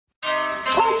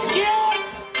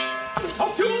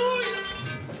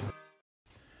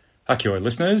Kia ora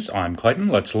listeners, I'm Clayton.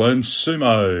 Let's learn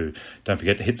sumo. Don't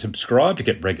forget to hit subscribe to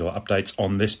get regular updates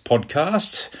on this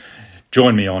podcast.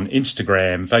 Join me on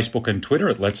Instagram, Facebook and Twitter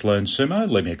at Let's Learn Sumo.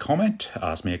 Leave me a comment,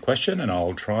 ask me a question and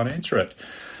I'll try and answer it.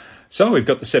 So we've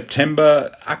got the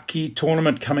September Aki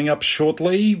Tournament coming up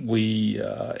shortly. We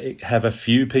have a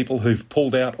few people who've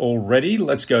pulled out already.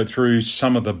 Let's go through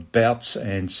some of the bouts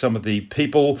and some of the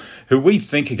people who we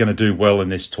think are going to do well in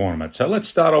this tournament. So let's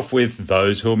start off with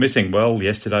those who are missing. Well,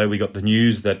 yesterday we got the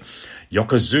news that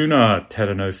Yokozuna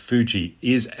Terunofuji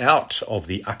is out of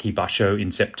the Aki Basho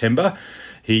in September.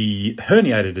 He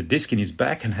herniated a disc in his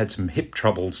back and had some hip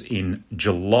troubles in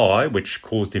July, which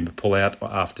caused him to pull out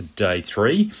after day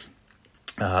 3.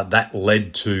 That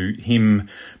led to him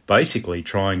basically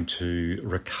trying to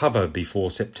recover before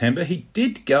September. He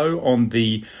did go on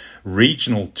the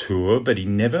regional tour, but he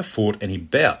never fought any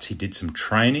bouts. He did some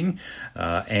training.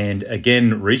 And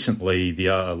again, recently,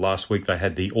 last week, they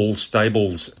had the All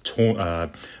Stables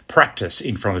practice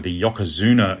in front of the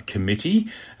Yokozuna committee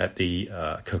at the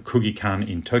Kokugikan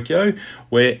in Tokyo,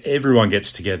 where everyone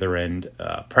gets together and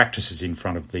practices in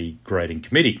front of the grading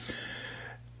committee.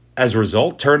 As a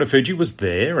result, Terunofuji was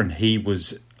there and he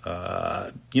was,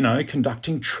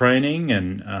 conducting training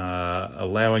and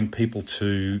allowing people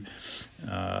to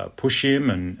push him,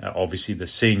 and obviously the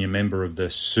senior member of the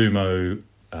sumo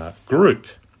group.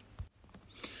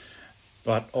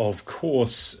 But of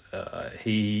course,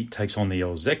 he takes on the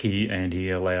Ozeki and he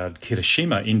allowed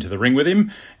Kirishima into the ring with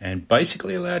him and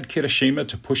basically allowed Kirishima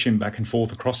to push him back and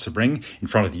forth across the ring in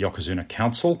front of the Yokozuna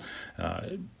Council.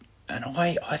 And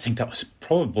I think that was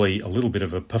probably a little bit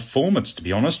of a performance, to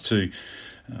be honest, to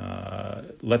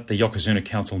let the Yokozuna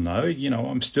Council know,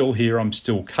 I'm still here, I'm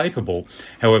still capable.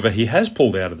 However, he has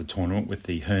pulled out of the tournament with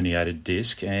the herniated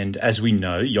disc, and as we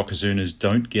know, Yokozunas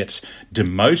don't get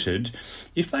demoted.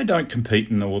 If they don't compete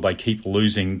or they keep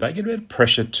losing, they get a bit of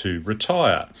pressure to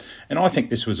retire. And I think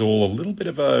this was all a little bit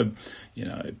of a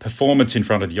performance in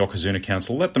front of the Yokozuna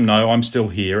Council. Let them know I'm still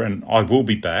here and I will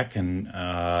be back, and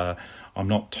I'm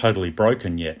not totally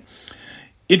broken yet.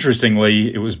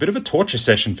 Interestingly, it was a bit of a torture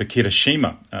session for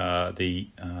Kirishima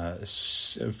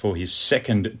for his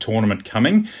second tournament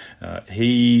coming.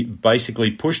 He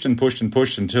basically pushed and pushed and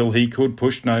pushed until he could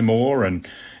push no more, and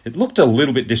it looked a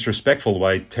little bit disrespectful the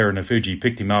way Terunofuji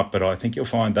picked him up, but I think you'll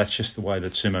find that's just the way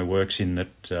that sumo works, in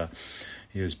that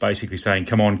he was basically saying,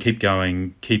 come on, keep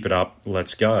going, keep it up,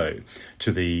 let's go,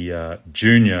 to the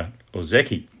junior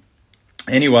Ozeki.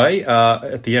 Anyway,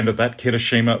 at the end of that,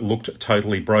 Kirishima looked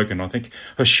totally broken. I think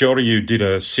Hoshoryu did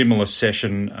a similar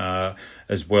session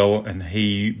as well, and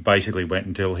he basically went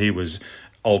until he was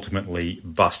ultimately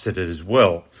busted as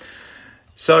well.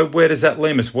 So where does that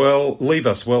leave us? Well,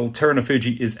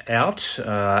 Terunofuji is out.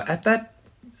 At that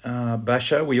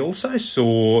Basho, we also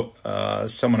saw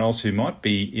someone else who might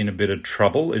be in a bit of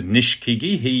trouble,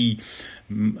 Nishikigi. He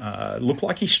looked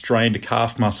like he strained a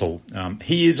calf muscle.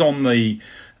 He is on the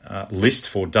list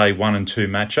for day 1 and 2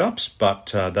 matchups,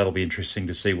 but that'll be interesting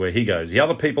to see where he goes. The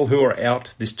other people who are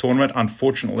out this tournament,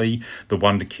 unfortunately, the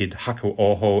wonder kid Haku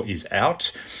Oho is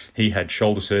out. He had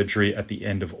shoulder surgery at the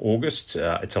end of August.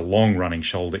 It's a long-running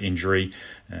shoulder injury,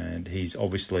 and he's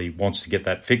obviously wants to get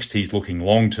that fixed. He's looking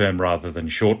long-term rather than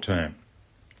short-term.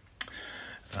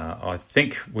 I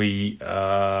think we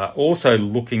are also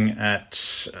looking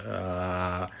at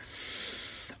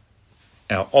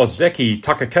our Ozeki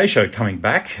Takakeisho coming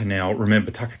back. Now,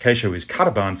 remember, Takakeisho is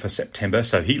kataban for September,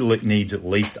 so he needs at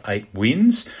least 8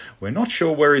 wins. We're not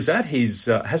sure where he's at. He's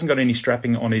hasn't got any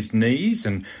strapping on his knees,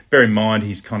 and bear in mind,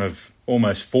 he's kind of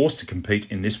almost forced to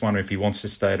compete in this one if he wants to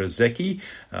stay at Ozeki.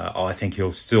 I think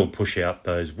he'll still push out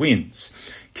those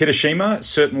wins. Kirishima,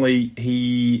 certainly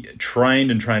he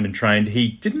trained. He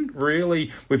didn't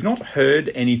really, we've not heard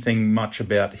anything much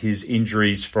about his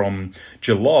injuries from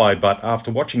July, but after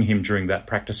watching him during that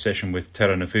practice session with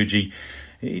Terunofuji,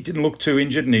 he didn't look too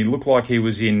injured, and he looked like he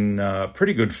was in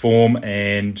pretty good form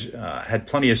and had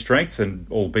plenty of strength, and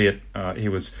albeit he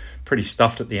was pretty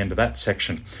stuffed at the end of that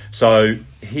section. So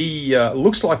he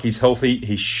looks like he's healthy.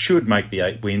 He should make the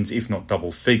 8 wins, if not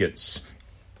double figures.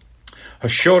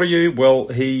 Hoshoryu, well,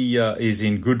 he is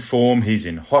in good form. He's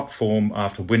in hot form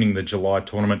after winning the July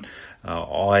tournament.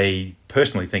 I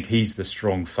personally think he's the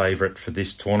strong favourite for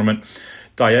this tournament.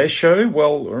 Daisho,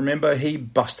 well, remember, he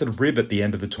busted a rib at the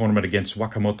end of the tournament against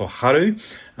Wakamoto Haru.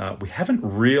 We haven't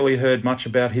really heard much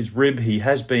about his rib. He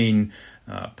has been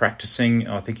practicing.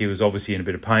 I think he was obviously in a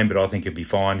bit of pain, but I think he'll be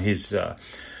fine. His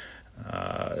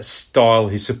style,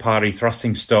 his Sapari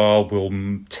thrusting style, will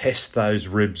test those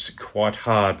ribs quite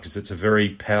hard because it's a very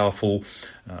powerful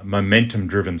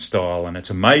momentum-driven style, and it's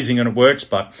amazing and it works,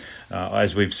 but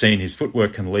as we've seen, his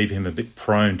footwork can leave him a bit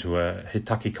prone to a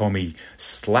Hitakikomi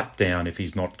slapdown if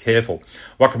he's not careful.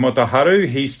 Wakamoto Haru,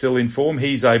 he's still in form.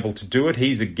 He's able to do it.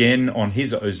 He's again on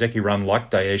his Ozeki run like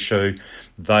Daisho.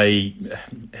 They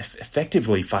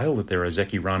effectively failed at their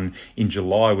Ozeki run in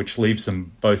July, which leaves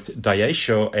them both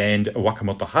Daisho and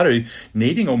Wakamoto Haru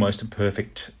needing almost a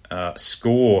perfect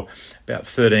score. About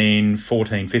 13,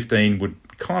 14, 15 would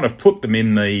kind of put them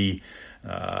in the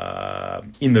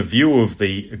view of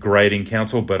the grading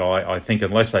council, but I think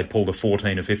unless they pull the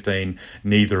 14 or 15,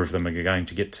 neither of them are going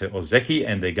to get to Ozeki,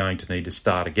 and they're going to need to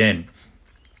start again.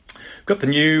 We've got the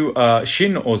new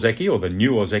Shin Ozeki, or the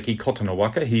new Ozeki,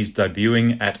 Kotonowaka. He's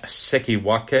debuting at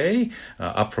Sekiwake,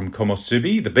 up from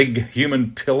Komosubi, the big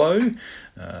human pillow.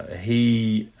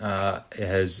 He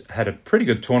has had a pretty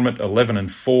good tournament,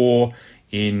 11-4.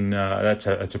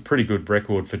 That's a pretty good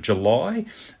record for July,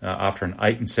 after an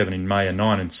 8-7 in May, a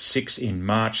 9-6 in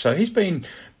March. So he's been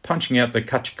punching out the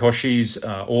kachikoshis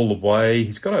all the way.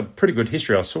 He's got a pretty good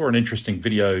history. I saw an interesting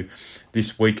video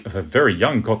this week of a very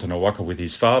young Kotonowaka with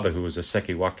his father, who was a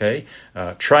sekiwake,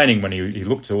 training when he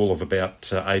looked all of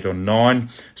about 8 or 9.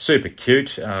 Super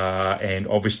cute, and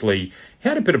obviously he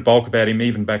had a bit of bulk about him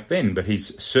even back then, but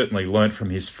he's certainly learnt from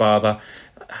his father.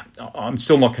 I'm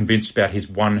still not convinced about his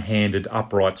one-handed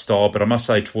upright style, but I must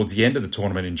say towards the end of the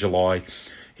tournament in July,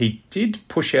 he did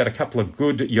push out a couple of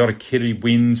good Yorikiri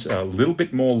wins, a little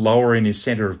bit more lower in his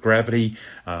centre of gravity,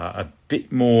 a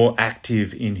bit more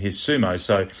active in his sumo.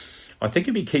 So I think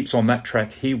if he keeps on that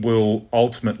track, he will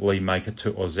ultimately make it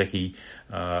to Ozeki.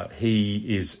 He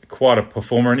is quite a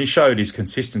performer, and he showed his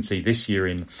consistency this year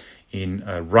in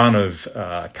a run of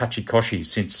kachikoshi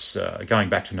since going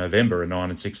back to November, a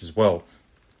 9-6 as well.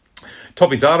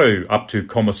 Tobizaru up to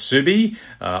Komosubi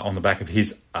on the back of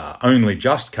his only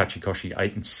just Kachikoshi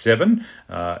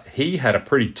 8-7. He had a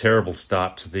pretty terrible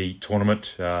start to the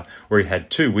tournament, where he had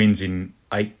 2 wins in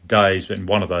 8 days, and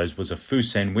one of those was a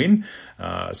Fusen win.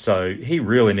 So he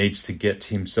really needs to get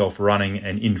himself running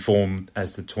and in form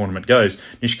as the tournament goes.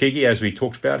 Nishikigi, as we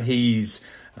talked about, he's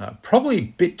probably a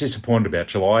bit disappointed about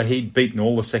July. He'd beaten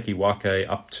all the Sekiwake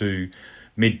up to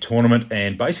mid-tournament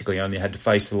and basically only had to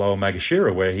face the lower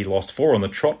Magashira, where he lost 4 on the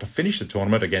trot to finish the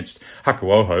tournament against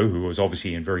Hakuoho, who was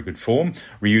obviously in very good form,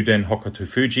 Ryuden Hokuto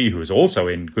Fuji, who was also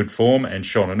in good form, and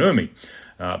Shononumi.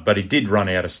 But he did run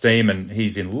out of steam, and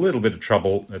he's in a little bit of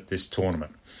trouble at this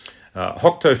tournament.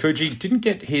 Hokuto Fuji didn't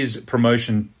get his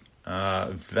promotion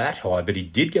that high, but he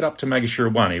did get up to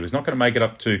Magashira 1. He was not going to make it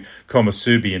up to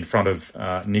Komosubi in front of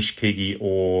Nishikigi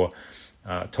or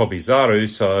Tobizaru,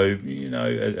 so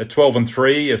a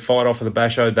 12-3, a fight off of the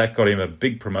Basho, that got him a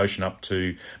big promotion up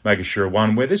to Magashira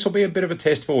 1, where this will be a bit of a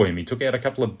test for him. He took out a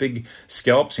couple of big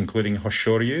scalps, including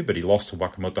Hoshoryu, but he lost to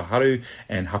Wakamoto Haru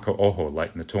and Hakuoho late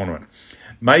in the tournament.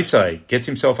 Meisei gets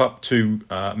himself up to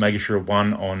Magashira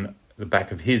 1 on the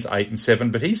back of his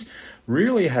 8-7, but he's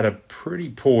really had a pretty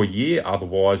poor year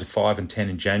otherwise. A 5-10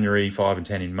 in January,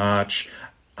 5-10 in March.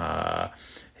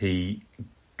 He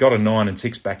got a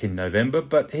 9-6 back in November,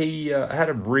 but he had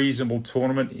a reasonable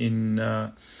tournament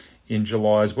in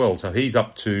July as well. So he's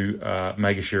up to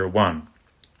Magashira 1.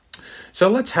 So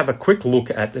let's have a quick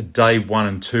look at day 1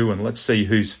 and 2, and let's see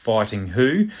who's fighting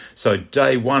who. So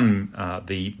day 1,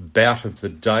 the bout of the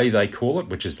day, they call it,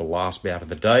 which is the last bout of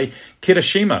the day.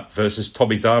 Kirishima versus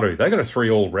Tobizaru. They got a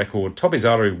 3-all record.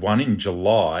 Tobizaru won in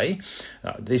July.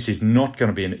 This is not going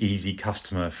to be an easy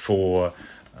customer for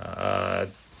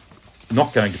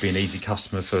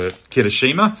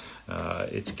Kirishima.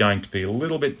 It's going to be a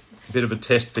little bit of a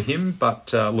test for him,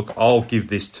 but look, I'll give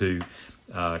this to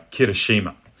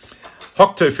Kirishima.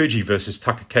 Hokuto Fuji versus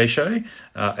Takakeisho.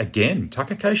 Again,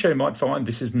 Takakeisho might find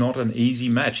this is not an easy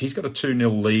match. He's got a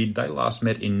 2-0 lead. They last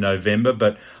met in November,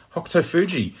 but Hokuto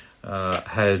Fuji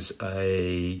has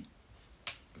a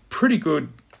pretty good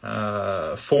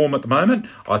form at the moment.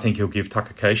 I think he'll give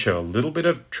Takakeisho a little bit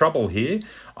of trouble here.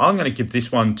 I'm going to give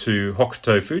this one to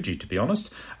Hokuto Fuji, to be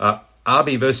honest.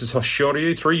 Abi versus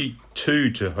Hoshoryu,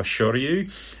 3-2 to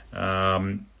Hoshoryu.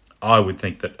 I would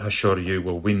think that Hoshoryu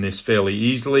will win this fairly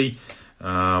easily.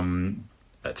 A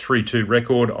 3-2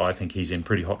 record, I think he's in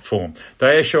pretty hot form.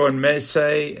 Daisho and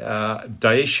Meisei,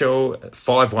 Daisho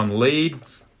 5-1 lead.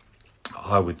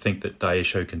 I would think that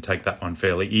Daisho can take that one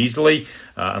fairly easily.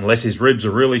 Unless his ribs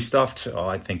are really stuffed,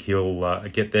 I think he'll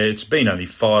get there. It's been only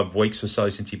 5 weeks or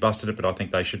so since he busted it, but I think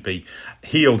they should be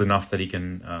healed enough that he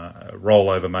can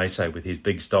roll over Meisei with his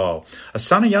big style.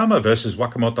 Asanayama versus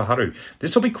Wakamoto Haru.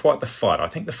 This will be quite the fight. I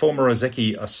think the former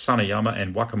Ozeki Asanayama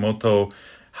and Wakamoto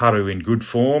Haru in good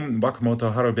form.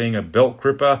 Wakamoto Haru being a belt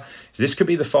gripper. This could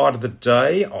be the fight of the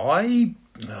day. I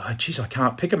I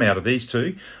can't pick him out of these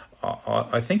two.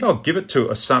 I think I'll give it to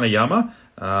Asanayama.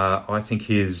 I think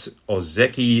his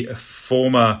Ozeki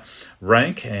former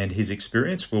rank and his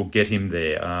experience will get him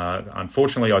there.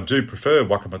 Unfortunately, I do prefer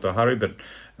Wakamoto Haru, but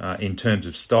in terms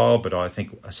of style, but I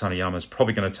think Asanayama is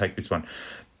probably going to take this one.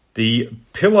 The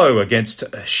pillow against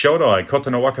Shodai,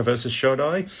 Kotonowaka versus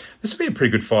Shodai. This will be a pretty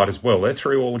good fight as well. They're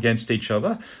three all against each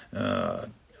other.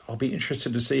 I'll be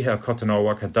interested to see how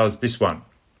Kotonowaka does this one.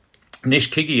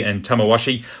 Nishikigi and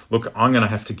Tamawashi. Look, I'm going to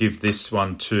have to give this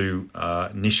one to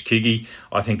Nishikigi.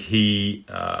 I think he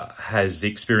has the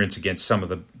experience against some of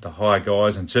the higher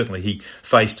guys, and certainly he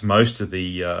faced most of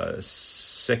the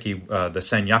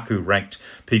Sanyaku ranked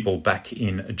people back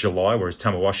in July, whereas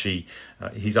Tamawashi,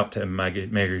 he's up to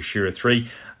Megashira 3.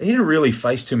 He didn't really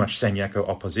face too much Sanyaku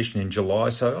opposition in July,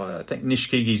 so I think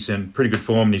Nishikigi's in pretty good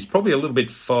form, and he's probably a little bit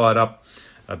fired up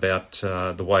about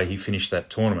the way he finished that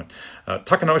tournament.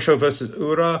 Takanosho versus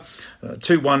Ura,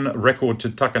 2-1 record to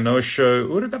Takanosho.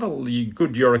 Ura got a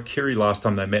good Yorakiri last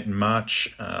time they met in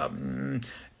March.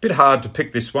 Bit hard to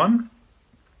pick this one.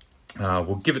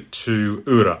 We'll give it to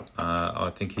Ura.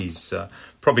 I think he's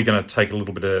probably going to take a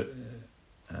little bit of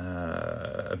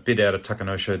a bit out of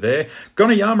Takanosho there.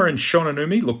 Goniyama and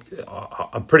Shononumi. Look,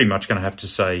 I'm pretty much going to have to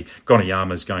say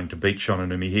Goniyama is going to beat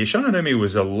Shononumi here. Shononumi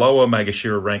was a lower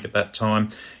Magashira rank at that time.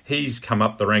 He's come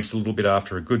up the ranks a little bit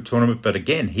after a good tournament, but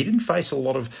again, he didn't face a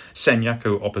lot of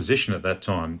Sanyaku opposition at that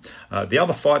time. The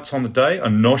other fights on the day,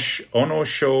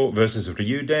 Onosho versus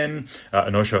Ryuden.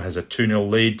 Onosho has a 2-0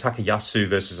 lead. Takayasu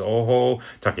versus Oho.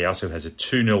 Takayasu has a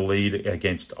 2-0 lead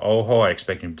against Oho. I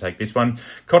expect him to take this one.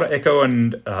 Kota Eko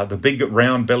and the big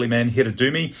round belly man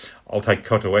Hiradumi. I'll take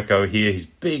Koto Eko here. He's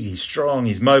big, he's strong,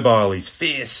 he's mobile, he's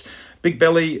fierce. Big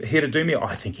belly Hiradumi,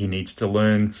 I think he needs to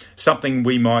learn something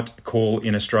we might call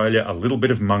in Australia a little bit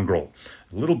of mongrel.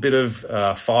 A little bit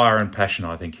of fire and passion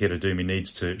I think Hiradumi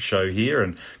needs to show here,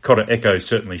 and Koto Eko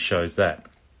certainly shows that.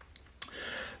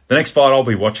 The next fight I'll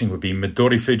be watching would be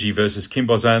Midori Fuji versus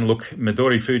Kimbozan. Look,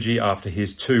 Midori Fuji, after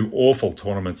his two awful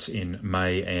tournaments in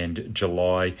May and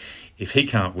July, if he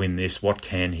can't win this, what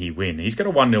can he win? He's got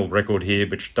a 1-0 record here,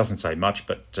 which doesn't say much,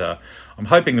 but I'm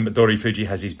hoping that Midori Fuji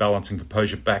has his balance and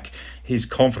composure back. His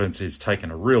confidence has taken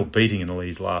a real beating in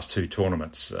these last two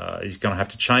tournaments. He's going to have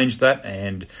to change that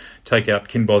and take out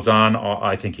Kinbozan.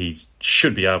 I think he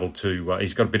should be able to.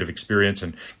 He's got a bit of experience,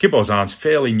 and Kinbozan's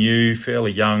fairly new,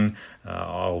 fairly young.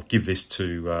 I'll give this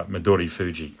to Midori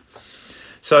Fuji.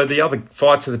 So the other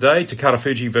fights of the day, Takara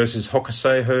Fuji versus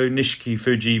Hokuseiho, Nishiki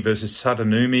Fuji versus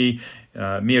Sadanumi,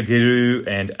 Miyagiru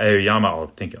and Aoyama. I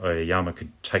think Aoyama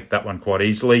could take that one quite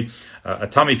easily.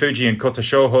 Atami Fuji and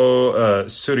Kotoshoho,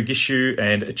 Surigishu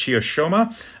and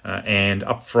Chiyoshima. And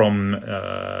up from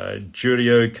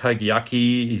Juryo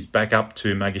Kageaki, he's back up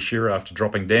to Magashira after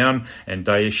dropping down. And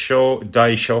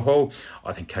Daishoho,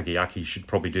 I think Kageaki should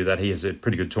probably do that. He has a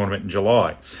pretty good tournament in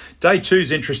July. Day 2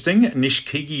 is interesting.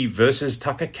 Nishikigi versus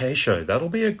Takakeisho. That'll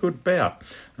be a good bout.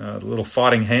 The little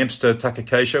fighting hamster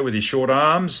Takakeisho with his short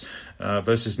arms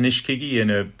versus Nishikigi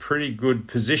in a pretty good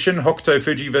position. Hokuto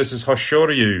Fuji versus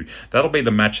Hoshoryu. That'll be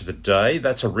the match of the day.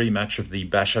 That's a rematch of the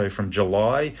Basho from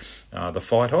July, the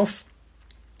fight-off.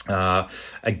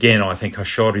 Again, I think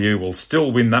Hoshoryu will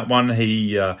still win that one.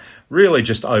 He really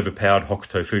just overpowered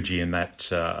Hokuto Fuji in that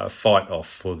fight-off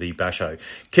for the Basho.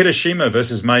 Kirishima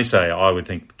versus Meisei. I would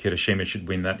think Kirishima should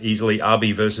win that easily.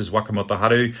 Abi versus Wakamoto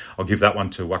Haru. I'll give that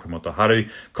one to Wakamoto Haru.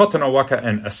 Kotonowaka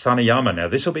and Asanayama. Now,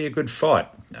 this will be a good fight.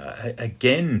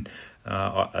 Again,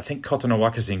 I think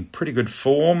Kotonowaka's in pretty good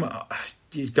form.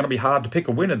 It's going to be hard to pick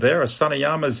a winner there.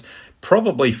 Asanayama's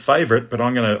probably favourite, but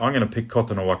I'm going to pick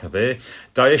Kotonowaka there.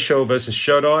 Daisho versus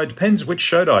Shodai. Depends which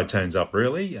Shodai turns up,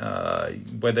 really,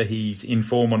 whether he's in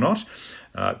form or not.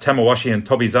 Tamawashi and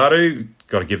Tobizaru.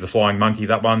 Got to give the flying monkey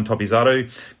that one, Tobizaru.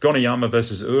 Goniyama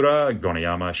versus Ura.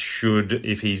 Goniyama should,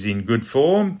 if he's in good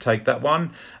form, take that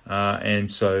one.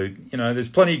 And so, there's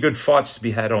plenty of good fights to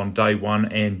be had on day 1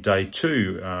 and day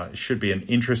 2. Should be an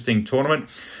interesting tournament.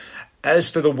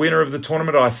 As for the winner of the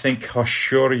tournament, I think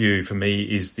Hoshoryu, for me,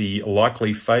 is the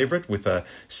likely favourite with a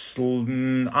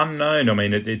unknown. I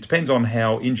mean, it depends on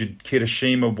how injured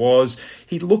Kirishima was.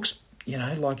 He looks,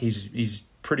 like he's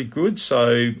pretty good.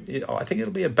 So I think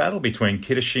it'll be a battle between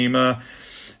Kirishima.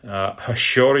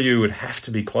 Hoshoryu would have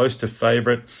to be close to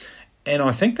favourite. And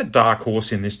I think the dark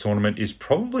horse in this tournament is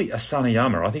probably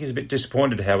Asanayama. I think he's a bit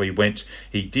disappointed how he went.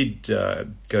 He did go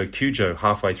Kyujo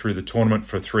halfway through the tournament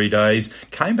for 3 days,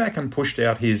 came back and pushed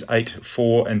out his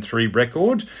 8-4-3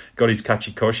 record, got his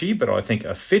Kachikoshi, but I think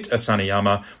a fit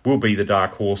Asanayama will be the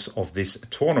dark horse of this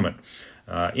tournament.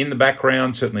 in the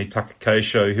background. Certainly Taka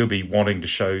Keisho, he'll be wanting to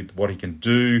show what he can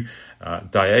do.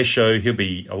 Daisho, he'll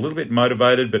be a little bit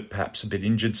motivated, but perhaps a bit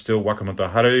injured still. Wakamoto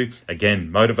Haru,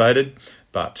 again, motivated,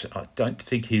 but I don't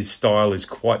think his style is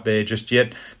quite there just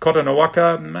yet. Kota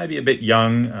Nawaka, maybe a bit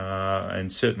young,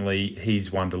 and certainly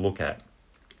he's one to look at.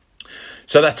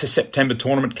 So that's a September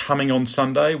tournament coming on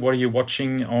Sunday. What are you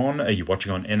watching on? Are you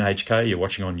watching on NHK? Are you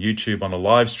watching on YouTube on a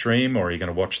live stream? Or are you going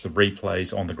to watch the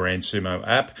replays on the Grand Sumo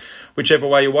app? Whichever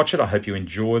way you watch it, I hope you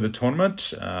enjoy the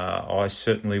tournament. I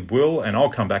certainly will. And I'll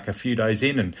come back a few days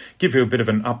in and give you a bit of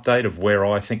an update of where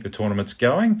I think the tournament's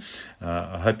going.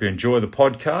 I hope you enjoy the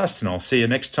podcast, and I'll see you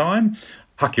next time.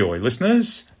 Hakioi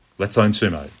listeners, let's learn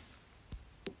sumo.